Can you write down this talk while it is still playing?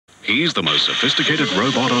He's the most sophisticated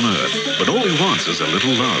robot on Earth, but all he wants is a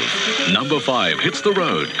little love. Number 5 hits the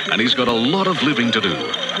road, and he's got a lot of living to do.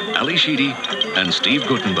 Ali Sheedy and Steve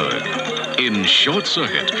Guttenberg in Short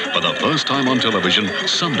Circuit for the first time on television,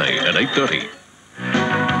 Sunday at 8:30.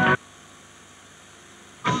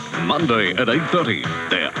 Monday at 8:30,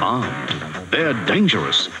 they're armed, they're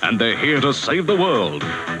dangerous, and they're here to save the world.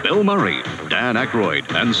 Bill Murray, Dan Aykroyd,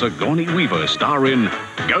 and Sigourney Weaver star in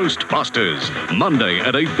Ghostbusters, Monday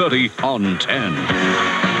at 8:30 on 10.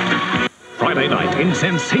 Friday night in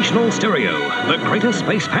sensational stereo, the greatest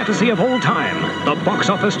space fantasy of all time, the box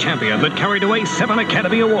office champion that carried away 7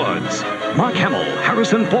 Academy Awards. Mark Hamill,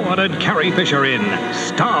 Harrison Ford, and Carrie Fisher in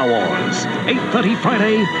Star Wars, 8:30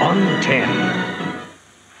 Friday on 10.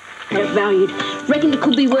 They're valued. Reckon it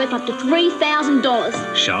could be worth up to $3,000.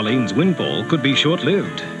 Charlene's windfall could be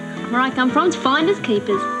short-lived. Where I come from, it's finders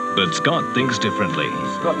keepers. But Scott thinks differently.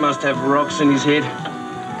 Scott must have rocks in his head.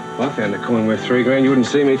 If I found a coin worth $3,000, you wouldn't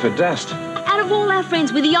see me for dust. Out of all our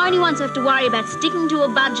friends, we're the only ones who have to worry about sticking to a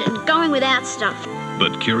budget and going without stuff.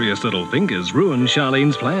 But curious little thinkers ruined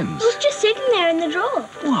Charlene's plans. It was just sitting there in the drawer.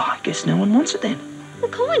 Well, I guess no one wants it then. The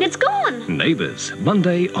coin, it's gone. Neighbours,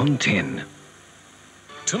 Monday on 10.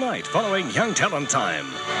 Tonight, following Young Talent Time.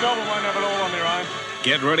 Melbourne won't have it all on their own.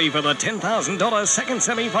 Get ready for the $10,000 second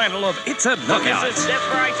semi-final of It's a Knockout. This is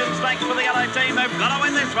desperation stakes for the yellow team. They've got to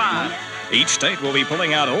win this one. Each state will be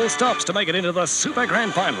pulling out all stops to make it into the Super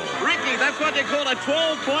Grand Final. Ricky, that's what you call a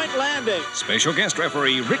 12-point landing. Special guest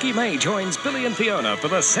referee Ricky May joins Billy and Fiona for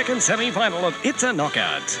the second semi-final of It's a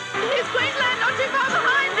Knockout. Here's Queensland not too far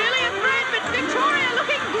behind, really, and Brad, but Victoria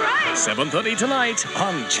looking great. 7:30 tonight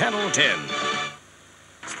on Channel 10.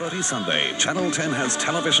 6:30 Sunday, Channel 10 has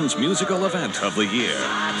television's musical event of the year.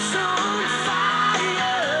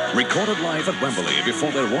 Recorded live at Wembley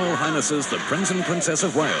before their Royal Highnesses, the Prince and Princess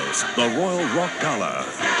of Wales, the Royal Rock Gala.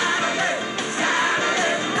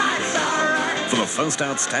 For the first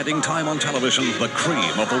outstanding time on television, the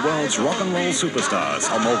cream of the world's rock and roll superstars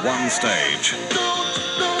on the one stage.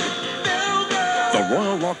 The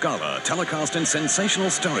Royal Rock Gala, telecast in sensational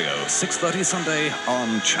stereo, 6:30 Sunday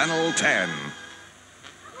on Channel 10.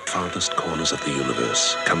 Farthest corners of the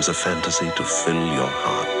universe comes a fantasy to fill your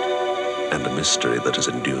heart, and a mystery that has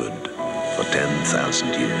endured for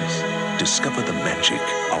 10,000 years. Discover the magic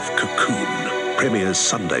of Cocoon. Premieres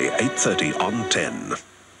Sunday, 8:30 on 10.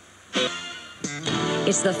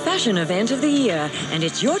 It's the fashion event of the year, and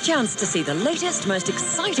it's your chance to see the latest, most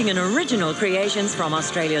exciting and original creations from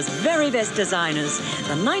Australia's very best designers.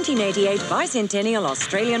 The 1988 Bicentennial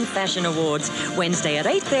Australian Fashion Awards, Wednesday at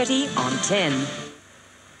 8:30 on 10.